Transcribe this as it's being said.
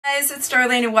Guys, it's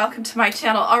Darlene and welcome to my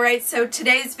channel. Alright, so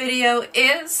today's video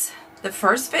is the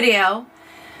first video.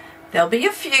 There'll be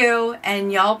a few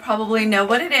and y'all probably know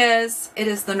what it is. It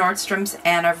is the Nordstrom's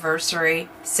anniversary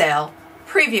sale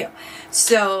preview.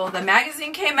 So the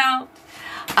magazine came out.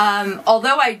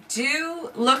 Although I do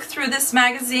look through this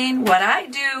magazine, what I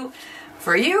do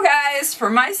for you guys, for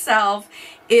myself,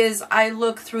 is I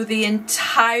look through the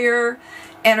entire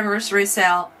anniversary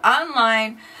sale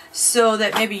online so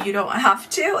that maybe you don't have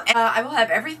to. I will have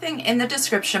everything in the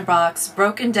description box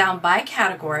broken down by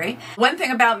category. One thing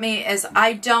about me is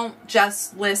I don't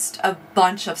just list a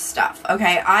bunch of stuff,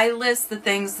 okay? I list the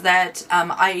things that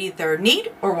I either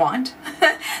need or want.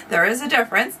 There is a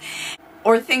difference.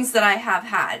 Or things that I have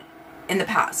had in the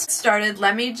past.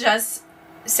 Let me just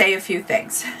say a few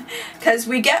things because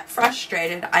we get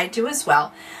frustrated. I do as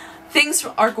well. Things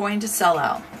are going to sell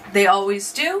out. They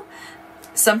always do.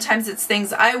 Sometimes it's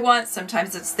things I want,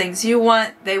 sometimes it's things you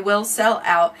want. They will sell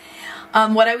out.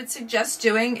 What I would suggest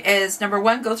doing is, number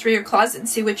one, go through your closet and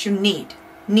see what you need.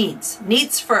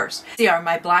 Needs first. See, are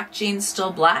my black jeans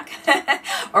still black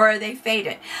or are they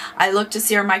faded? I look to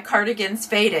see, are my cardigans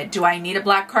faded? Do I need a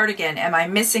black cardigan? Am I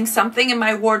missing something in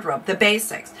my wardrobe? The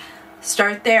basics.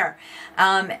 Start there.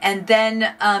 And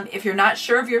then if you're not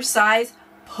sure of your size,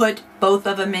 put both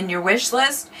of them in your wish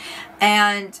list.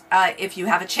 And if you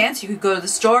have a chance, you could go to the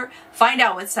store, find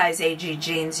out what size AG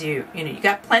jeans you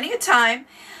got plenty of time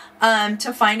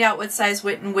to find out what size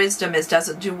Wit and Wisdom is.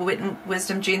 Do Wit and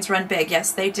Wisdom jeans run big?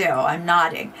 Yes, they do. I'm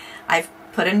nodding. I've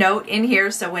put a note in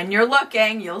here so when you're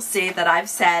looking, you'll see that I've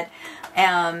said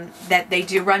that they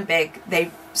do run big.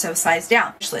 So size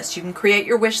down. Wish list. You can create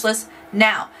your wish list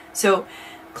now. So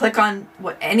click on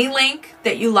any link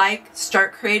that you like,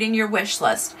 start creating your wish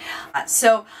list.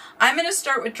 So I'm going to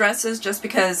start with dresses just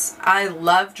because I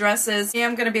love dresses.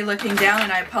 I'm going to be looking down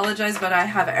and I apologize, but I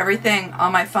have everything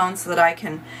on my phone so that I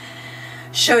can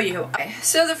show you. Okay,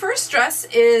 so the first dress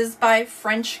is by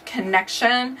French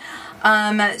Connection.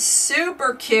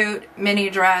 Super cute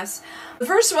mini dress. The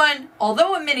first one,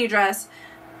 although a mini dress,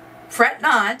 fret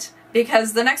not,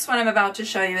 because the next one I'm about to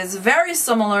show you is very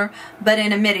similar, but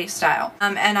in a midi style.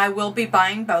 And I will be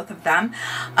buying both of them.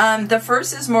 The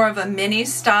first is more of a mini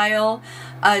style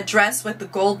dress with the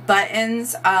gold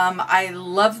buttons. I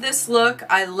love this look.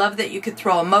 I love that you could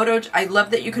throw a moto. I love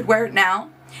that you could wear it now.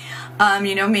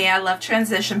 You know me, I love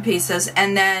transition pieces.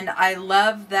 And then I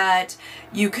love that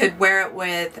you could wear it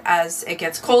with, as it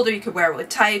gets colder, you could wear it with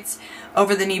tights,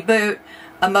 over the knee boot,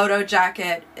 a moto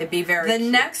jacket. It'd be very cute. The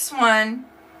next one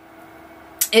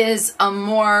is a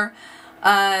more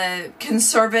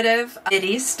conservative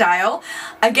midi style.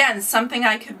 Again, something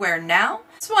I could wear now.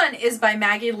 This one is by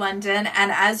Maggie London,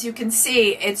 and as you can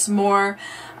see, it's more,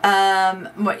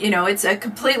 it's a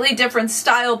completely different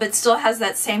style, but still has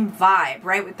that same vibe,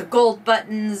 right? With the gold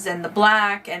buttons and the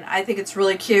black, and I think it's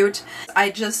really cute.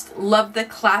 I just love the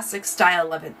classic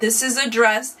style of it. This is a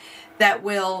dress that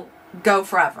will go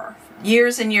forever.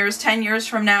 Years and years, 10 years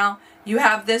from now, you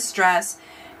have this dress.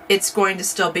 It's going to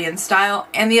still be in style.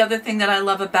 And the other thing that I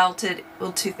love about it,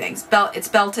 well, two things. It's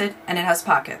belted and it has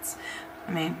pockets.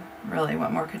 I mean, really,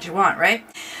 what more could you want, right?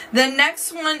 The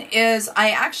next one is,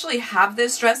 I actually have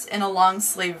this dress in a long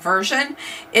sleeve version.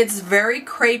 It's very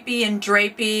crepey and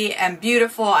drapey and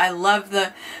beautiful. I love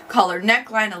the collar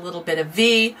neckline, a little bit of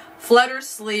V, flutter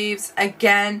sleeves.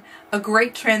 Again, a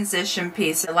great transition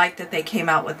piece. I like that they came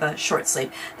out with a short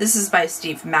sleeve. This is by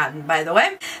Steve Madden, by the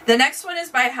way. The next one is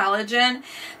by Halogen.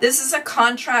 This is a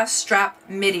contrast strap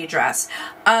midi dress.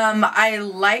 I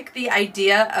like the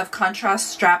idea of contrast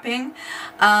strapping.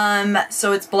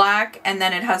 So it's black and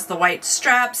then it has the white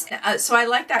straps. So I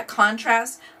like that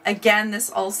contrast. Again, this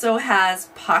also has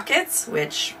pockets,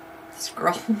 which this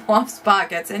girl loves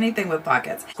pockets. Anything with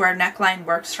pockets. Square neckline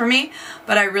works for me,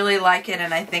 but I really like it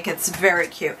and I think it's very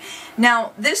cute.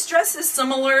 Now, this dress is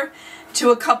similar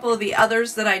to a couple of the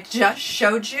others that I just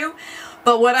showed you,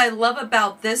 but what I love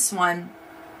about this one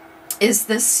is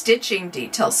the stitching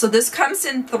detail. So this comes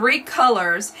in 3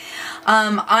 colors.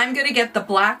 I'm going to get the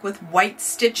black with white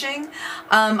stitching.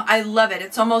 I love it.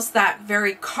 It's almost that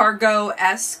very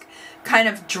cargo-esque kind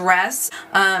of dress.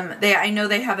 I know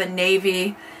they have a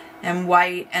navy and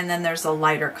white, and then there's a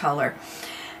lighter color.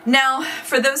 Now,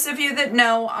 for those of you that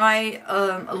know, I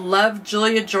love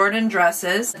Julia Jordan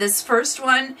dresses. This first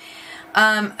one,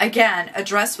 again, a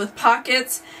dress with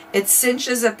pockets. It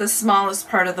cinches at the smallest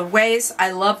part of the waist. I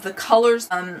love the colors,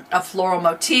 a floral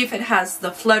motif. It has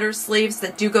the flutter sleeves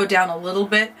that do go down a little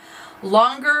bit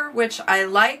longer, which I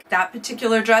like that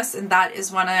particular dress, and that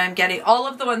is one I'm getting. All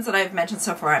of the ones that I've mentioned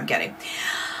so far I'm getting.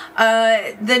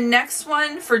 The next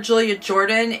one for Julia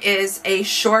Jordan is a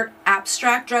short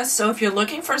abstract dress. So if you're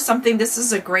looking for something, this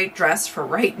is a great dress for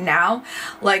right now,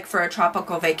 like for a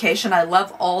tropical vacation. I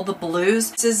love all the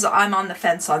blues. I'm on the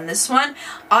fence on this one.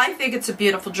 I think it's a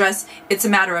beautiful dress. It's a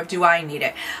matter of, do I need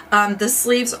it? The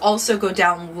sleeves also go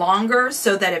down longer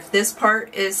so that if this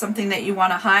part is something that you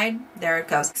want to hide, there it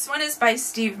goes. This one is by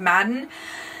Steve Madden.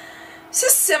 This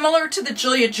is similar to the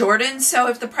Julia Jordan, so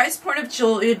if the price point of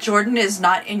Julia Jordan is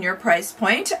not in your price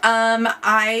point,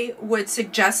 I would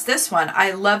suggest this one.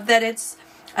 I love that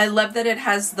it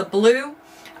has the blue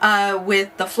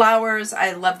with the flowers.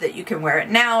 I love that you can wear it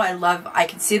now. I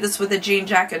can see this with a jean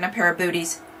jacket and a pair of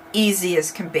booties. Easy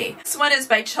as can be. This one is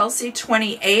by Chelsea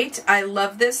 28. I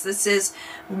love this. This is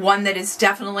one that is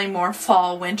definitely more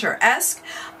fall winter-esque.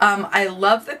 I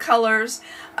love the colors.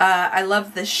 I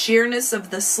love the sheerness of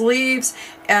the sleeves.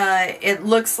 It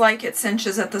looks like it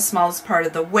cinches at the smallest part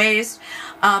of the waist.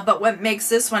 But what makes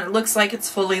this one, it looks like it's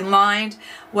fully lined.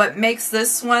 What makes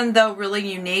this one though really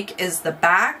unique is the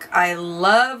back. I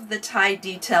love the tie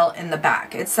detail in the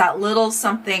back. It's that little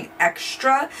something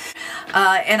extra.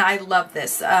 And I love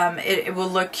this. It will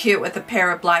look cute with a pair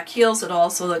of black heels. It'll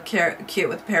also look cute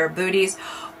with a pair of booties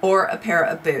or a pair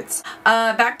of boots.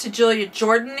 Back to Julia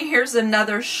Jordan. Here's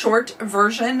another short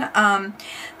version.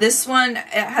 This one,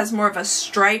 it has more of a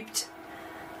striped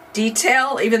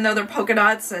detail, even though they're polka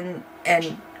dots and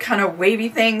kind of wavy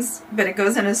things, but it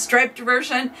goes in a striped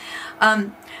version.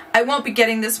 I won't be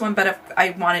getting this one, but if I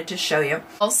wanted to show you.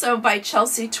 Also by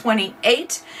Chelsea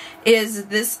 28 is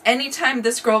this, anytime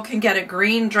this girl can get a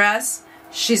green dress,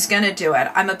 she's gonna do it.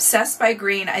 I'm obsessed by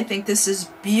green. I think this is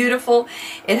beautiful.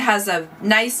 It has a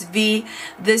nice V.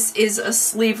 This is a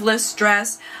sleeveless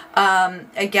dress.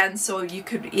 Again, so you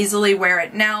could easily wear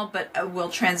it now, but will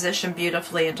transition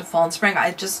beautifully into fall and spring.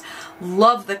 I just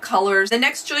love the colors. The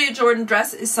next Julia Jordan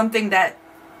dress is something that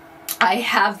I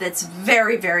have that's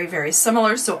very, very, very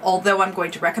similar. So although I'm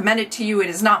going to recommend it to you, it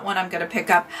is not one I'm going to pick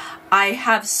up. I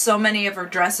have so many of her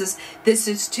dresses. This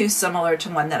is too similar to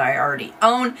one that I already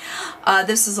own.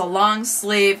 This is a long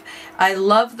sleeve. I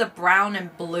love the brown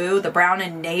and blue, the brown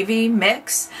and navy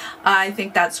mix. I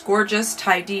think that's gorgeous.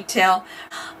 Tie detail.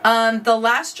 The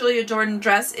last Julia Jordan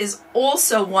dress is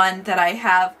also one that I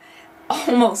have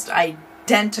almost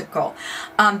identical.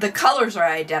 The colors are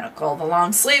identical. The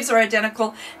long sleeves are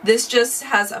identical. This just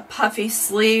has a puffy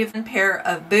sleeve and pair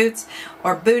of boots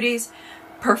or booties.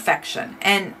 Perfection.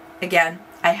 And again,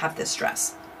 I have this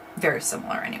dress. Very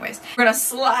similar anyways. We're going to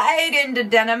slide into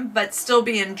denim, but still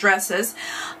be in dresses.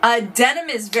 Denim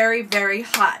is very, very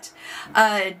hot.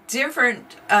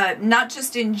 Different, not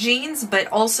just in jeans, but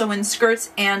also in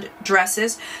skirts and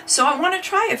dresses. So I want to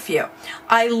try a few.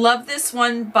 I love this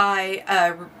one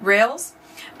by Rails.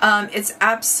 It's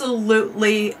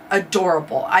absolutely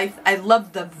adorable. I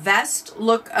love the vest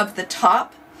look of the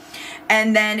top.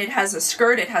 And then it has a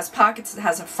skirt, it has pockets, it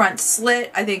has a front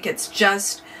slit. I think it's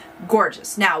just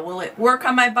gorgeous. Now, will it work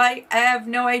on my body? I have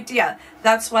no idea.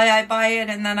 That's why I buy it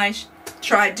and then I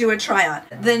do a try on.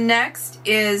 The next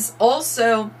is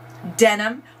also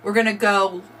denim. We're going to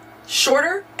go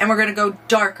shorter and we're going to go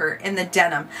darker in the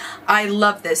denim. I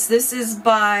love this. This is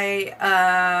by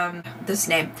this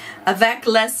name, Avec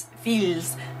les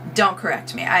Fils. Don't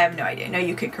correct me. I have no idea. No,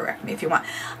 you can correct me if you want.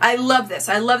 I love this.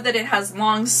 I love that it has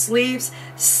long sleeves,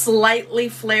 slightly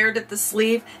flared at the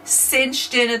sleeve,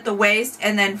 cinched in at the waist,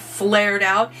 and then flared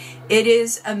out. It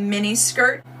is a mini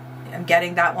skirt. I'm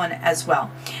getting that one as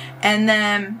well. And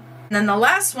then the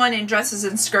last one in dresses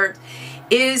and skirts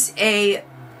is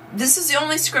this is the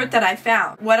only skirt that I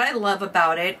found. What I love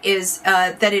about it is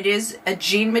that it is a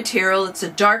jean material. It's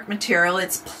a dark material.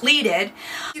 It's pleated.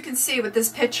 You can see with this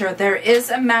picture, there is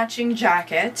a matching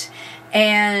jacket,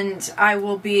 and I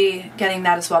will be getting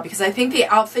that as well because I think the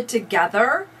outfit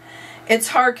together, it's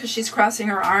hard because she's crossing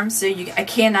her arms, so I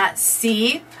cannot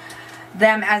see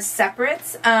them as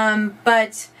separates.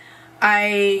 But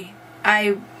I'm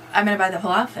gonna buy the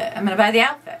whole outfit. I'm gonna buy the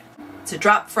outfit. It's a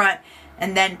drop front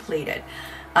and then pleated.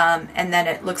 And then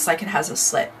it looks like it has a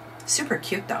slit. Super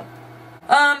cute though.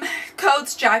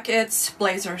 Coats, jackets,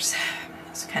 blazers,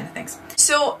 those kind of things.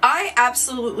 So I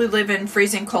absolutely live in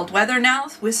freezing cold weather now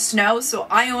with snow, so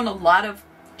I own a lot of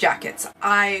jackets.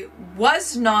 I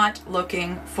was not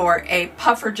looking for a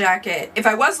puffer jacket. If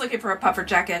I was looking for a puffer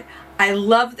jacket, I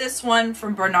love this one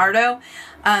from Bernardo.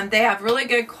 They have really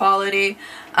good quality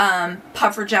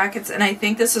puffer jackets, and I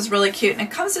think this is really cute, and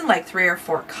it comes in like 3 or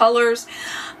 4 colors.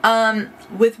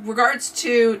 With regards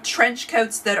to trench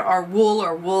coats that are wool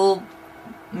or wool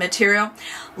material,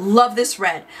 love this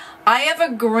red. I have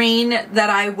a green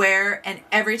that I wear, and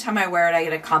every time I wear it I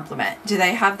get a compliment. Do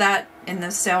they have that in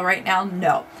the sale right now?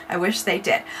 No, I wish they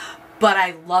did. But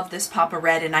I love this pop of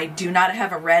red, and I do not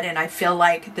have a red, and I feel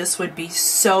like this would be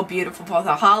so beautiful for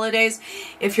the holidays.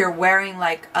 If you're wearing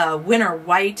like a winter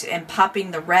white and popping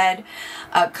the red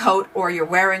coat, or you're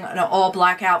wearing an all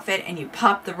black outfit and you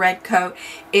pop the red coat,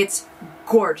 it's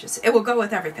gorgeous. It will go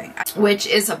with everything. Which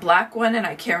is a black one, and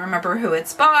I can't remember who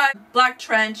it's by. Black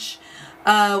trench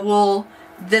wool.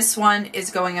 This one is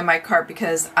going in my cart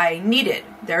because I need it.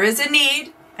 There is a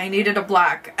need. I needed a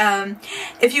black.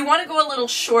 If you want to go a little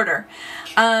shorter,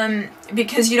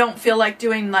 because you don't feel like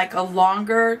doing like a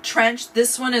longer trench,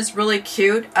 this one is really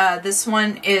cute. This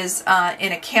one is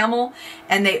in a camel,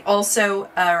 and they also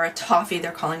are a toffee.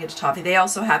 They're calling it a toffee. They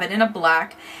also have it in a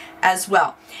black as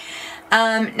well.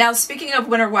 Now, speaking of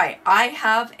winter white, I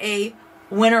have a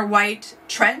winter white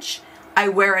trench. I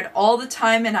wear it all the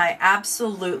time, and I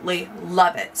absolutely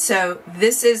love it. So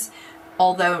this is,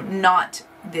 although not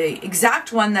the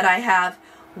exact one that I have,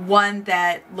 one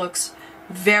that looks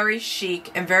very chic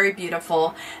and very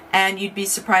beautiful, and you'd be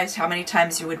surprised how many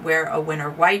times you would wear a winter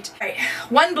white. Right,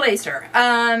 one blazer,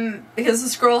 because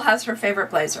this girl has her favorite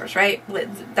blazers, right?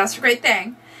 That's a great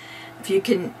thing. If you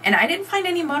can, and I didn't find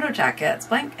any moto jackets,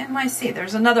 blank NYC.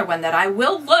 There's another one that I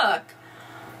will look,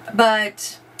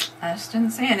 but I just didn't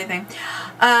say anything.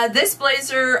 This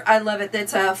blazer, I love it.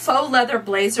 It's a faux leather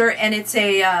blazer, and it's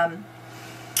a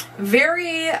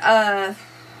very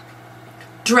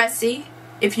dressy,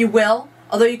 if you will,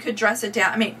 although you could dress it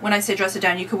down. I mean, when I say dress it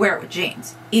down, you could wear it with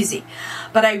jeans, easy.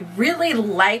 But I really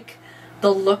like the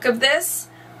look of this,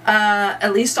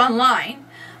 at least online.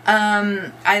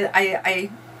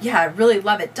 Yeah, I really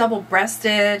love it.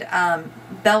 Double-breasted,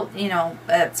 belt, you know,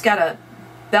 it's got a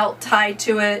belt tied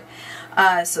to it,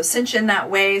 so cinch in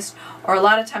that waist. Or a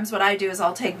lot of times what I do is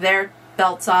I'll take their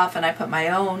belts off and I put my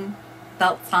own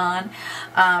belts on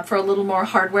for a little more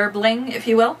hardware bling, if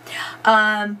you will.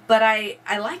 But I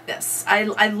like this.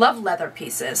 I love leather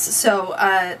pieces. So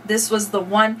this was the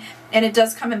one, and it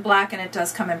does come in black and it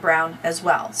does come in brown as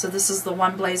well. So this is the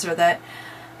one blazer that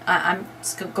I'm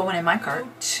going in my cart.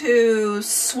 To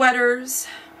sweaters,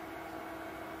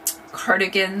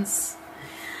 cardigans.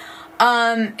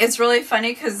 It's really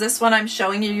funny because this one I'm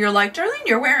showing you, you're like, Darlene,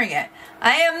 you're wearing it.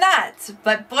 I am not,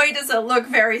 but boy does it look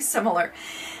very similar.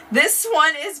 This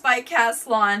one is by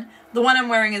Caslon. The one I'm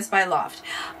wearing is by Loft.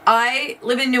 I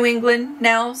live in New England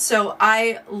now, so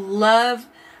I love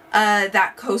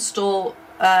that coastal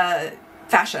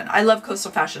fashion. I love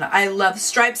coastal fashion. I love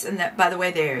stripes, and that, by the way,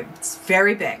 it's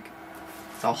very big.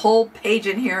 It's a whole page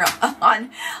in here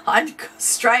on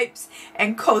stripes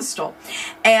and coastal.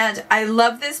 And I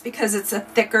love this because it's a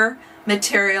thicker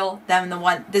material than the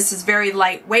one. This is very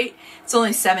lightweight. It's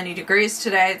only 70 degrees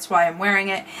today. That's why I'm wearing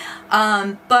it.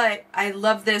 But I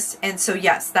love this, and so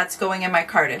yes, that's going in my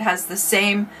cart. It has the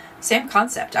same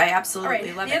concept. I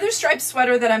absolutely love it. The other striped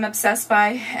sweater that I'm obsessed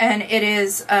by, and it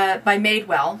is by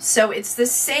Madewell. So it's the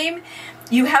same.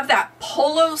 You have that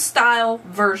polo style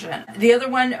version. The other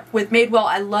one with Madewell,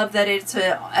 I love that it's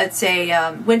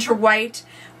a winter white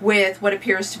with what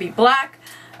appears to be black.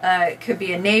 It could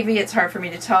be a navy. It's hard for me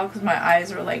to tell because my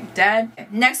eyes are like dead.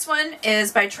 Next one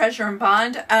is by Treasure &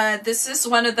 Bond. This is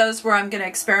one of those where I'm going to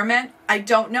experiment. I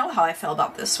don't know how I feel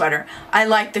about this sweater. I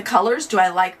like the colors. Do I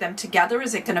like them together?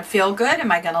 Is it going to feel good?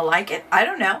 Am I going to like it? I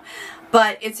don't know.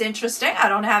 But it's interesting. I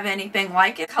don't have anything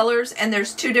like it. Colors, and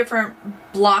there's two different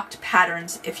blocked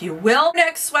patterns, if you will.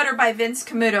 Next sweater by Vince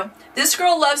Camuto. This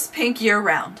girl loves pink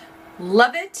year-round.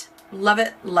 Love it. Love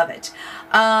it, love it.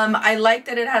 I like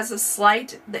that it has a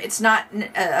slight, it's not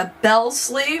a bell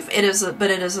sleeve,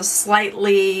 but it is a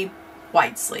slightly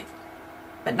wide sleeve,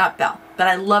 but not bell. But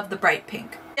I love the bright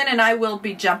pink. And I will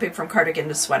be jumping from cardigan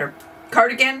to sweater.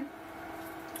 Cardigan,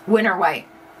 winter white.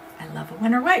 I love a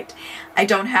winter white. I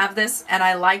don't have this, and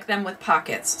I like them with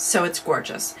pockets, so it's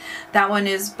gorgeous. That one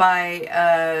is by,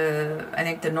 I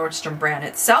think, the Nordstrom brand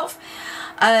itself.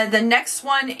 The next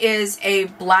one is a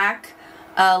black,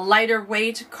 lighter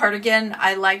weight cardigan.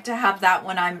 I like to have that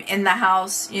when I'm in the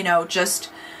house, you know,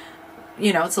 just,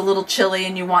 you know, it's a little chilly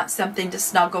and you want something to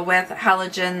snuggle with.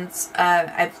 Halogens,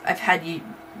 I've had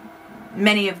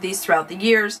many of these throughout the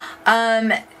years.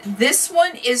 This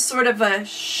one is sort of a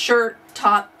shirt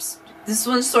tops. This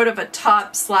one's sort of a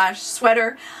top slash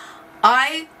sweater.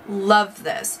 I love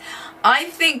this. I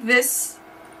think this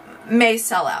may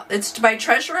sell out. It's by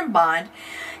Treasure & Bond.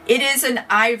 It is an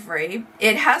ivory.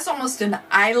 It has almost an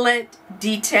eyelet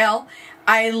detail.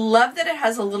 I love that it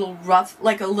has a little rough,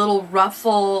 like a little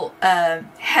ruffle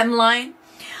hemline.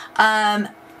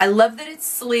 I love that it's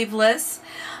sleeveless.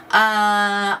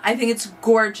 I think it's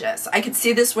gorgeous. I could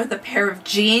see this with a pair of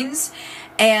jeans,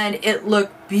 and it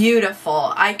looked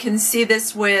beautiful. I can see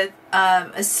this with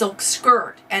a silk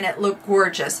skirt, and it looked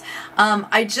gorgeous.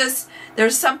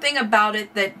 There's something about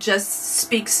it that just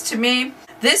speaks to me.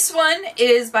 This one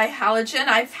is by Halogen.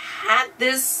 I've had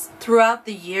this throughout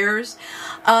the years.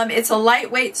 It's a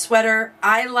lightweight sweater.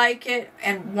 I like it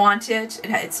and want it.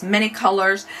 It's many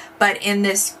colors, but in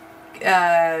this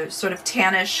sort of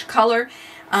tannish color.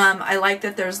 I like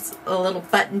that there's a little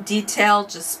button detail,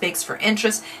 just speaks for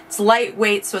interest. It's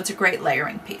lightweight, so it's a great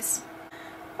layering piece.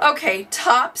 Okay,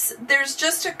 tops. There's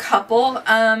just a couple.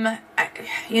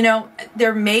 You know,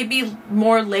 there may be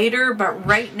more later, but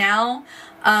right now,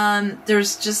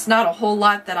 there's just not a whole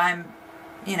lot that I'm,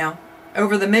 you know,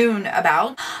 over the moon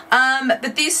about.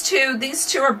 But these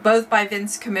two are both by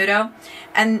Vince Camuto,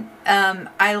 and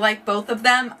I like both of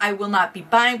them. I will not be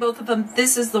buying both of them.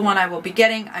 This is the one I will be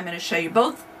getting. I'm going to show you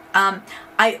both.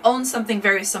 I own something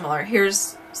very similar.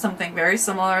 Here's something very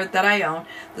similar that I own.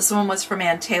 This one was from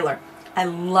Ann Taylor. I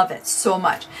love it so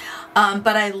much.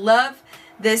 But I love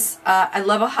this. I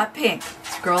love a hot pink.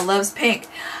 This girl loves pink.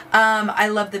 I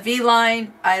love the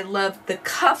V-line. I love the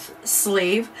cuff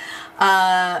sleeve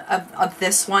of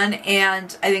this one,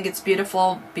 and I think it's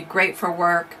beautiful. Be great for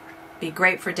work. Be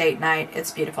great for date night.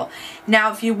 It's beautiful.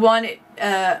 Now, if you want it,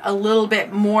 a little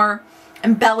bit more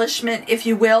embellishment, if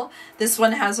you will, this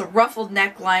one has a ruffled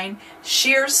neckline,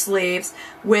 sheer sleeves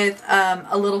with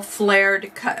a little flared.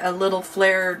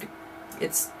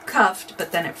 It's cuffed,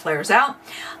 but then it flares out.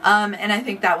 And I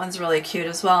think that one's really cute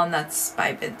as well, and that's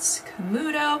by Vince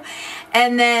Camuto.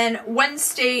 And then One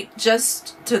State,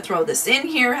 just to throw this in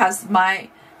here, has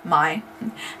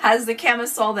has the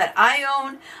camisole that I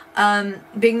own.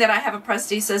 Being that I have a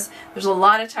prosthesis, there's a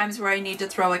lot of times where I need to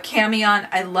throw a cami on.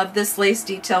 I love this lace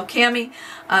detail cami.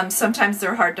 Sometimes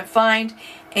they're hard to find,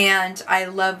 and I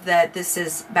love that this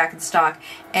is back in stock,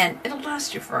 and it'll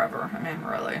last you forever. I mean,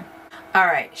 really.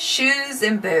 Alright, shoes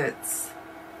and boots.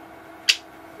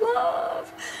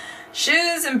 Love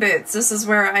shoes and boots. This is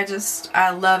where I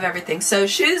love everything. So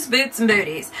shoes, boots, and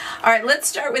booties. Alright, let's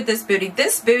start with this booty.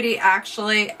 This booty,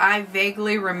 actually, I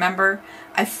vaguely remember,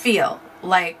 I feel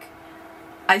like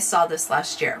I saw this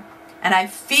last year. And I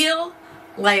feel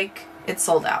like it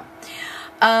sold out.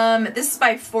 This is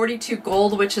by 42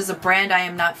 Gold, which is a brand I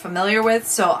am not familiar with,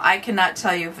 so I cannot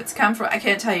tell you if it's come from. I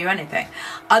can't tell you anything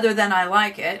other than I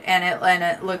like it, and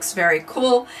it looks very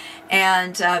cool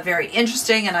and very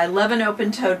interesting. And I love an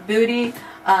open-toed booty.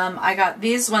 I got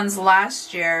these ones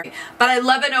last year, but I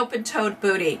love an open-toed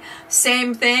booty.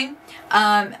 Same thing.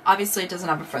 Obviously, it doesn't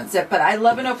have a front zip, but I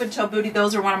love an open-toed booty.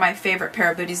 Those are one of my favorite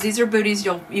pair of booties. These are booties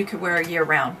you could wear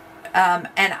year-round. And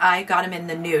I got them in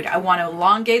the nude. I want to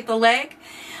elongate the leg.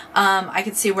 I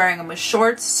can see wearing them with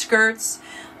shorts, skirts,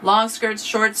 long skirts,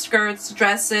 short skirts,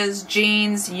 dresses,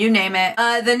 jeans, you name it.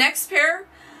 The next pair,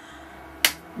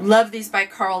 love these by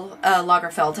Karl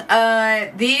Lagerfeld.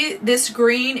 This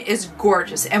green is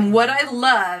gorgeous, and what I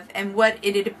love and what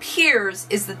it appears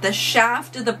is that the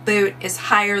shaft of the boot is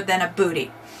higher than a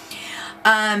booty.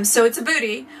 So it's a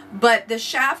booty, but the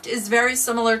shaft is very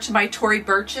similar to my Tory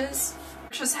Burch's.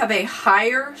 Just have a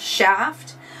higher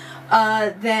shaft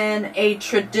than a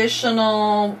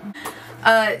traditional,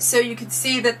 so you can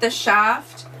see that the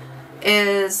shaft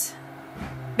is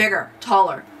bigger,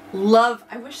 taller. Love,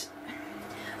 I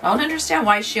don't understand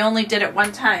why she only did it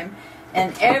one time,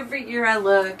 and every year I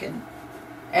look, and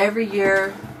every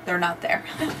year they're not there.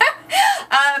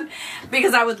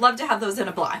 Because I would love to have those in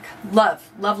a black.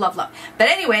 Love, love, love, love. But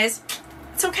anyways,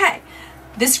 it's okay.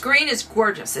 This green is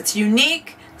gorgeous. It's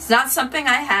unique. It's not something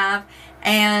I have,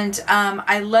 and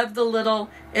I love the little,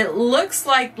 it looks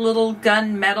like little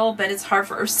gun metal, but it's hard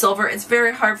for, or silver. It's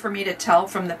very hard for me to tell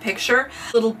from the picture.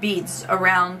 Little beads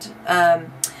around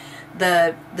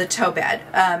the toe bed.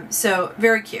 So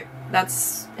very cute.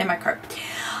 That's in my cart.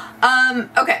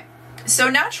 Okay,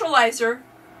 so Naturalizer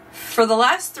for the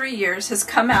last 3 years has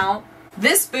come out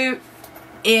this boot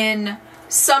in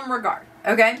some regard.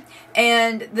 Okay,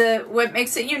 and what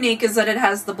makes it unique is that it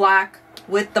has the black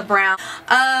with the brown.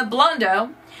 Blondo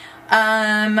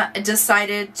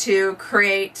decided to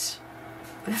create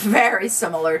very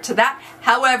similar to that,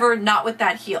 however not with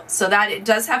that heel, so that it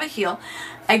does have a heel.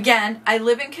 Again, I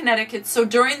live in Connecticut, so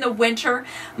during the winter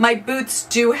my boots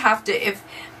do have to,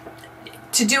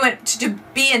 to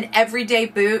be an everyday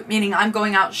boot, meaning I'm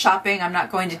going out shopping, I'm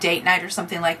not going to date night or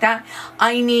something like that,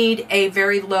 I need a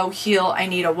very low heel, I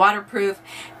need a waterproof,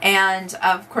 and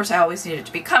of course I always need it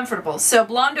to be comfortable. So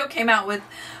Blondo came out with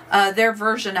their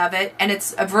version of it, and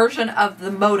it's a version of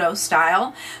the moto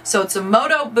style. So it's a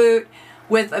moto boot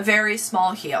with a very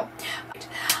small heel.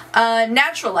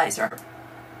 Naturalizer.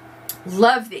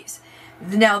 Love these.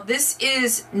 Now this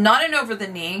is not an over the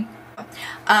knee.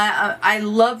 I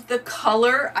love the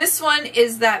color. This one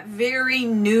is that very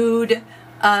nude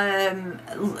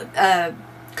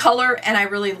color, and I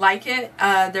really like it.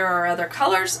 There are other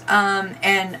colors,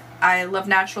 and I love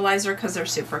Naturalizer because they're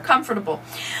super comfortable.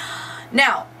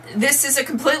 Now, this is a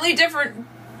completely different,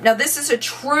 now this is a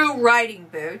true riding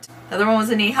boot. The other one was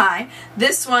a knee high.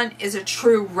 This one is a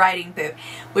true riding boot,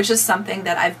 which is something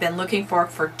that I've been looking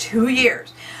for 2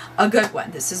 years. A good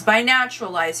one. This is by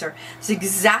Naturalizer. It's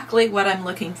exactly what I'm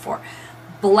looking for.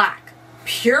 Black.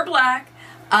 Pure black.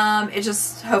 It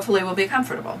just hopefully will be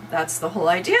comfortable. That's the whole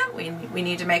idea. We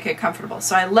need to make it comfortable.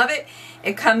 So I love it.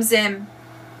 It comes in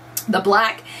the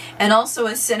black and also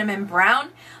a cinnamon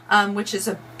brown, which is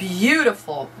a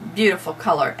beautiful, beautiful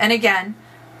color. And again,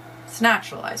 it's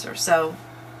Naturalizer, so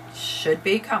should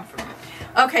be comfortable.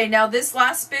 Okay, now this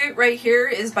last boot right here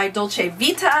is by Dolce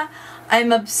Vita.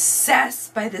 I'm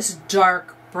obsessed by this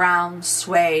dark brown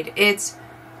suede. It's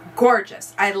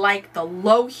gorgeous. I like the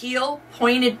low heel,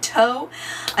 pointed toe.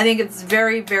 I think it's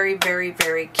very, very, very,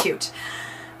 very cute.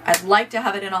 I'd like to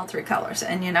have it in all 3 colors,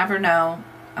 and you never know.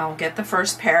 I'll get the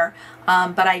first pair,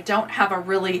 but I don't have a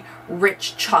really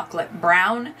rich chocolate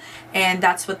brown, and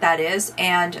that's what that is.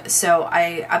 And so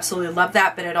I absolutely love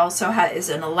that, but it also is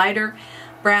in a lighter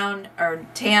brown or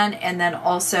tan, and then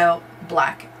also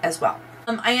black as well.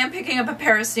 I am picking up a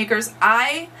pair of sneakers.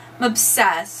 I'm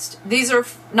obsessed. These are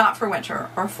not for winter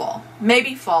or fall,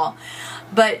 maybe fall,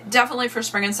 but definitely for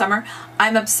spring and summer.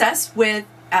 I'm obsessed with,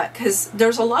 because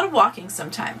there's a lot of walking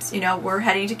sometimes. You know, we're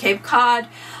heading to Cape Cod.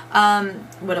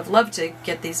 Would have loved to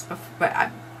get these before,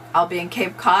 but I'll be in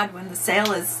Cape Cod when the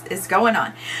sale is going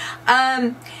on.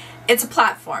 It's a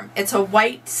platform. It's a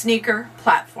white sneaker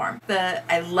platform.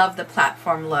 I love the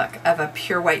platform look of a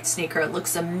pure white sneaker. It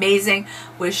looks amazing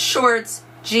with shorts,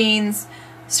 jeans,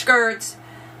 skirts,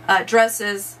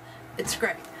 dresses. It's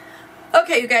great.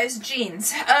 Okay, you guys,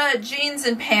 jeans. Jeans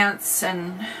and pants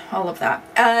and all of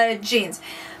that. Jeans.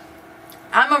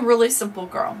 I'm a really simple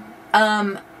girl.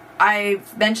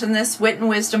 I've mentioned this. Wit and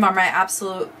Wisdom are my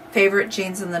absolute favorite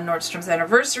jeans in the Nordstrom's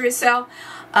anniversary sale.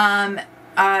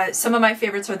 Some of my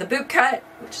favorites are the boot cut,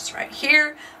 which is right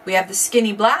here. We have the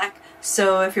skinny black.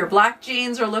 So if your black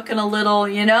jeans are looking a little,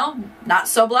 you know, not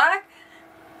so black,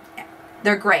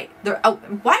 they're great. Oh,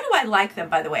 why do I like them,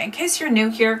 by the way? In case you're new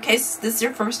here, in case this is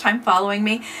your first time following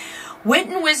me, Wit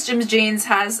and Wisdom's jeans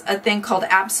has a thing called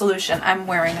Absolution. I'm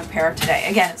wearing a pair today.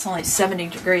 Again, it's only 70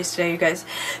 degrees today, you guys.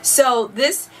 So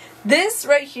this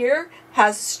right here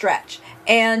has stretch,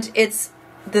 and it's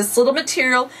this little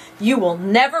material. You will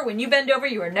never, when you bend over,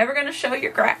 you are never going to show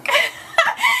your crack.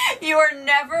 You are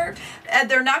never,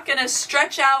 they're not going to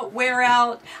stretch out, wear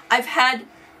out. I've had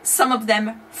some of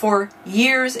them for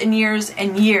years and years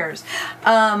and years,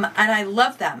 and I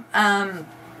love them.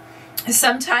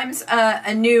 Sometimes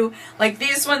like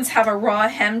these ones have a raw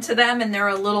hem to them and they're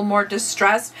a little more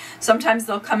distressed. Sometimes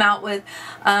they'll come out with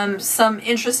some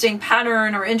interesting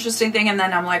pattern or interesting thing, and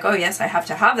then I'm like, oh yes, I have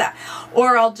to have that.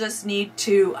 Or I'll just need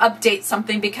to update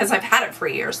something because I've had it for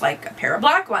years, like a pair of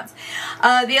black ones.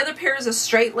 The other pair is a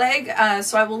straight leg,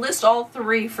 so I will list all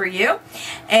 3 for you,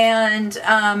 and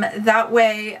that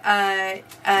way,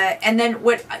 and then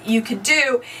what you could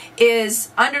do is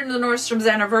under the Nordstrom's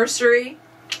anniversary,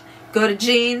 go to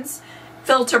jeans,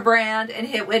 filter brand, and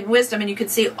hit Wit and Wisdom, and you can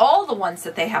see all the ones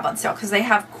that they have on sale because they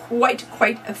have quite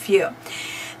a few.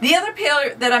 The other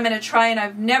pair that I'm going to try, and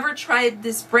I've never tried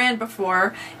this brand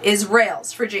before, is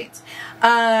Rails for jeans.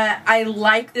 I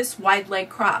like this wide leg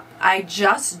crop. I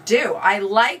just do. I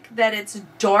like that it's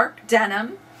dark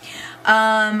denim.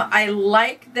 I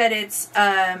like that it's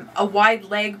a wide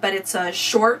leg, but it's a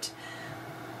short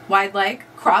wide leg,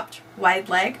 cropped wide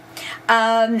leg.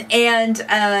 I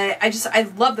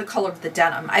love the color of the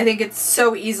denim. I think it's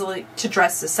so easily to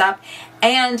dress this up,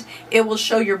 and it will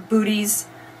show your booties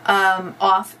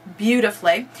off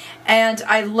beautifully. And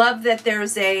I love that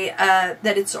there's that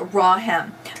it's a raw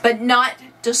hem, but not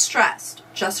distressed,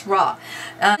 just raw.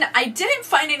 I didn't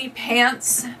find any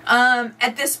pants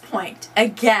at this point.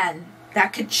 Again,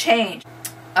 that could change.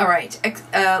 All right,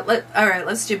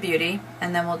 let's do beauty,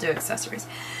 and then we'll do accessories.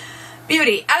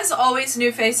 Beauty, as always,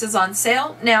 new faces on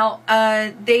sale. Now,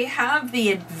 they have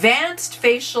the advanced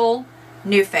facial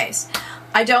new face.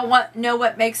 I don't know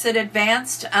what makes it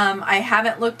advanced. I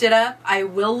haven't looked it up. I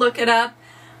will look it up,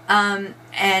 and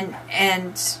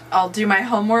I'll do my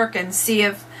homework and see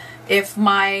if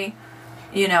my,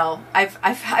 you know,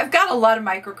 I've got a lot of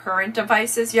microcurrent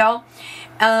devices, y'all.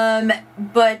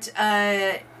 But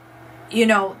you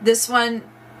know, this one,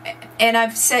 and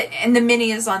I've said, and the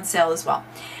mini is on sale as well.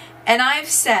 And I've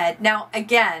said, now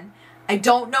again, I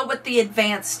don't know what the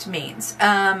advanced means.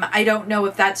 I don't know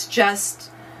if that's just,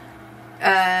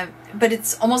 but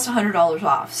it's almost $100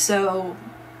 off. So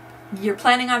you're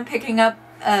planning on picking up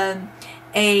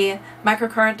a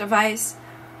microcurrent device.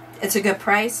 It's a good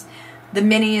price. The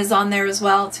mini is on there as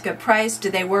well. It's a good price. Do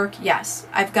they work? Yes.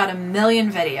 I've got a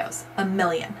million videos. A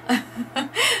million.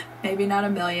 Maybe not a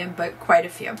million, but quite a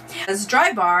few. This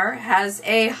Dry Bar has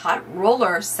a hot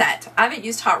roller set. I haven't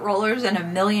used hot rollers in a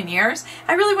million years.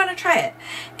 I really want to try it.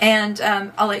 And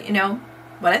I'll let you know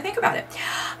what I think about it.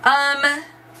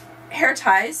 Hair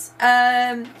ties.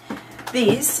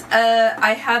 These.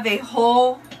 I have a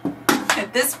whole,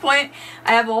 at this point,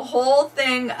 I have a whole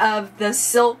thing of the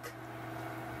silk.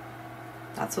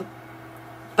 That's what,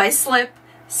 by Slip.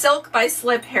 Silk by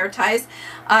Slip hair ties.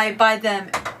 I buy them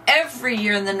every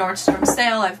year in the Nordstrom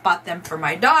sale. I've bought them for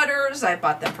my daughters. I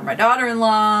bought them for my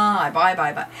daughter-in-law. I buy.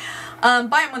 Buy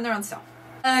them when they're on sale.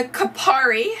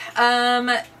 Kapari.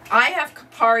 I have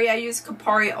Kapari. I use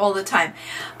Kapari all the time.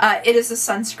 It is a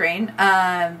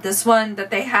sunscreen. This one that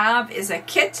they have is a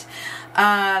kit.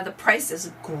 The price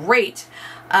is great.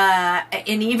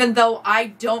 And even though I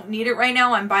don't need it right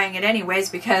now, I'm buying it anyways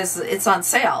because it's on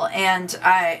sale. And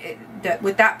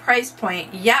with that price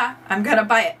point, yeah, I'm gonna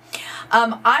buy it.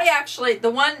 I actually, the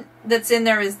one that's in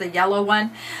there is the yellow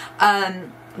one,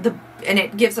 and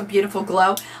it gives a beautiful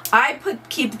glow. I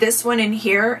keep this one in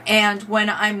here, and when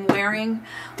I'm wearing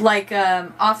like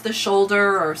off the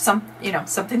shoulder or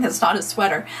something that's not a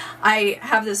sweater, I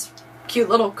have this cute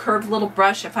little curved little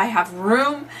brush. If I have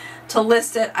room to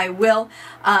list it, I will,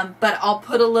 but I'll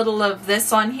put a little of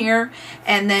this on here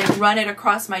and then run it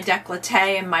across my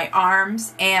décolleté and my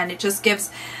arms, and it just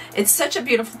gives, it's such a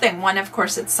beautiful thing. One, of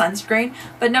course, it's sunscreen,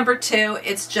 but number two,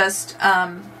 it's just,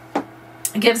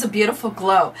 it gives a beautiful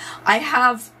glow. I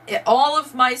have, all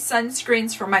of my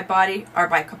sunscreens for my body are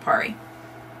by Kapari.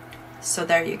 So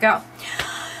there you go.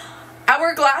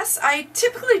 Hourglass. I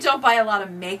typically don't buy a lot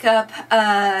of makeup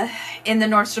in the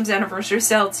Nordstrom's anniversary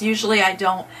sale. It's usually I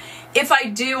don't. If I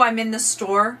do, I'm in the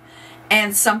store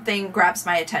and something grabs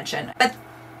my attention. But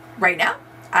right now,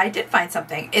 I did find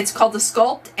something. It's called the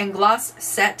Sculpt and Gloss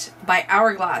Set by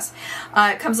Hourglass.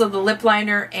 It comes with a lip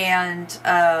liner and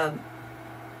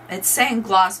it's saying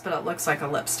gloss, but it looks like a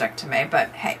lipstick to me, but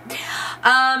hey.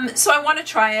 So I want to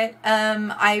try it.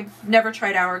 I've never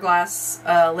tried Hourglass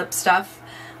lip stuff.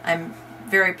 I'm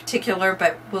very particular,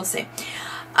 but we'll see.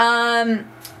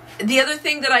 The other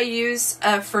thing that I use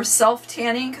for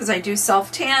self-tanning, because I do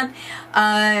self-tan,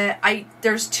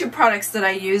 there's two products that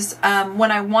I use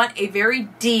when I want a very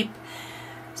deep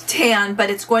tan, but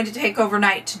it's going to take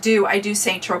overnight to do. I do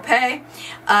Saint Tropez.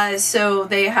 So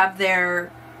they have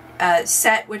their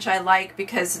set, which I like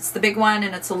because it's the big one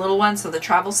and it's a little one, so the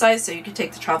travel size, so you can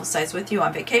take the travel size with you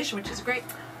on vacation, which is great.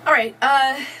 All right,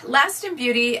 last in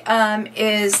beauty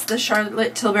is the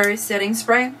Charlotte Tilbury setting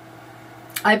spray.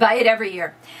 I buy it every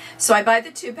year. So I buy the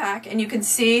 2-pack, and you can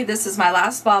see this is my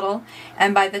last bottle,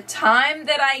 and by the time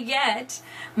that I get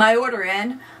my order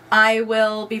in, I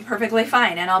will be perfectly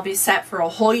fine, and I'll be set for a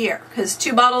whole year, because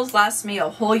 2 bottles last me a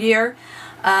whole year,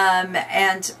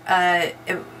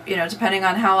 you know, depending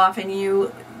on how often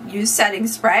you use setting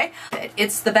spray.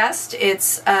 It's the best.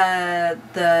 It's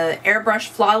the Airbrush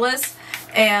Flawless,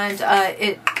 and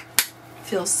it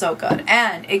feels so good,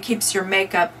 and it keeps your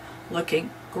makeup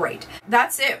looking great.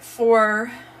 That's it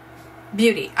for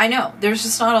beauty. I know, there's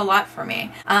just not a lot for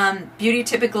me. Beauty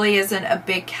typically isn't a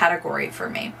big category for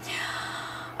me.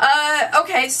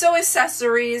 Okay, so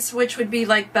accessories, which would be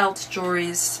like belts,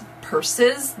 jewelries,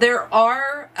 purses. There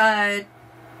are a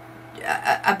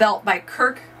belt by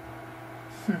Kirk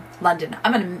London.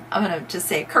 I'm gonna just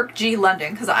say Kirk G.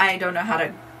 London because I don't know how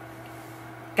to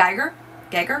Geiger?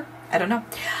 I don't know.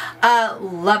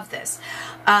 Love this.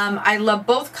 I love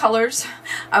both colors.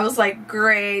 I was like,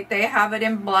 great, they have it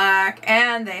in black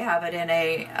and they have it in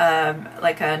a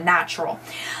like a natural.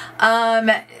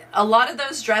 A lot of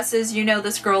those dresses, you know,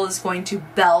 this girl is going to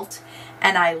belt,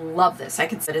 and I love this. I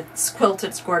can say it's quilted,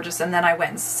 it's gorgeous, and then I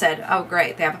went and said, oh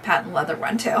great, they have a patent leather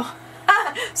one too.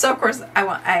 So of course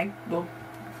I will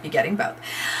be getting both.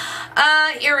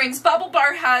 Earrings. Bubble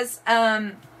Bar has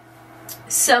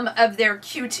some of their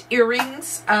cute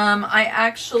earrings. I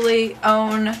actually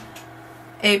own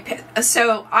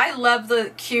so I love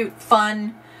the cute,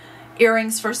 fun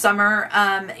earrings for summer.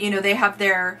 You know, they have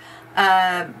their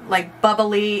like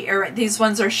bubbly these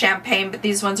ones are champagne, but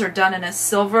these ones are done in a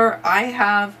silver. I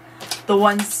have the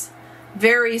ones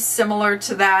very similar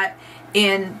to that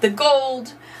in the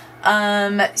gold.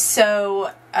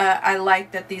 I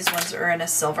like that these ones are in a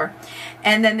silver.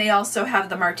 And then they also have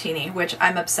the martini, which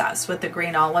I'm obsessed with, the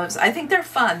green olives. I think they're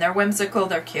fun. They're whimsical.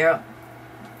 They're cute.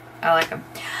 I like them.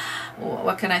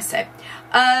 What can I say?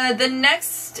 The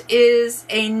next is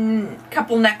a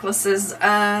couple necklaces.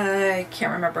 I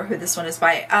can't remember who this one is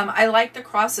by. I like the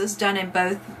crosses done in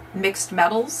both mixed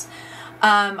metals.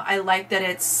 I like that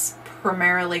it's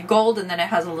primarily gold and then it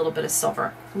has a little bit of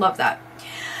silver. Love that.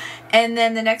 And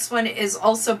then the next one is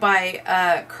also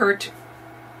by Kurt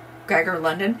Geiger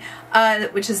London,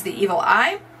 which is the Evil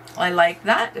Eye. I like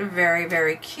that. Very,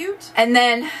 very cute. And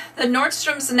then the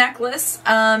Nordstrom's necklace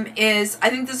is, I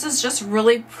think this is just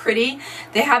really pretty.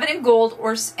 They have it in gold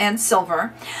and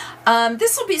silver.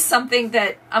 This will be something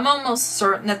that I'm almost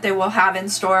certain that they will have in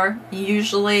store.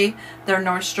 Usually their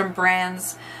Nordstrom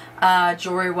brands,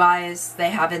 jewelry-wise,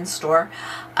 they have in store.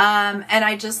 And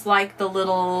I just like the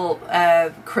little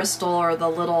crystal or the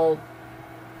little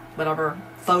whatever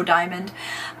faux diamond,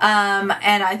 and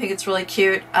I think it's really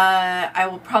cute. I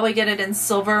will probably get it in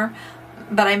silver,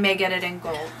 but I may get it in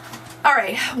gold. All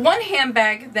right, one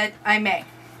handbag that I may.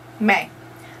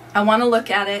 I want to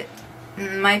look at it.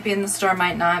 Might be in the store,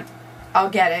 might not. I'll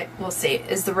get it. We'll see.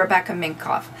 Is the Rebecca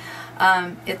Minkoff.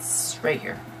 It's right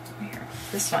here.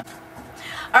 This one.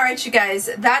 All right, you guys,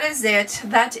 that is it.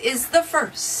 That is the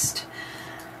first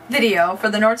video for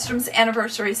the Nordstrom's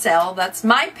anniversary sale. That's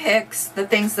my picks, the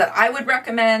things that I would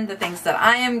recommend, the things that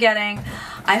I am getting.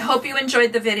 I hope you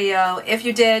enjoyed the video. If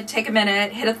you did, take a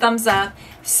minute, hit a thumbs up,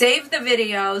 save the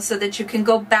video so that you can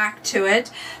go back to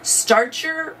it. Start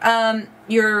your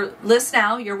list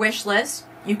now, your wish list.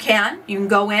 You can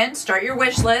go in, start your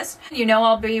wish list. You know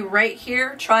I'll be right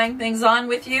here trying things on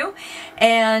with you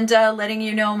and letting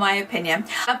you know my opinion.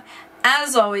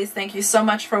 As always, thank you so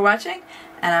much for watching,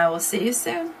 and I will see you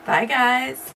soon. Bye, guys.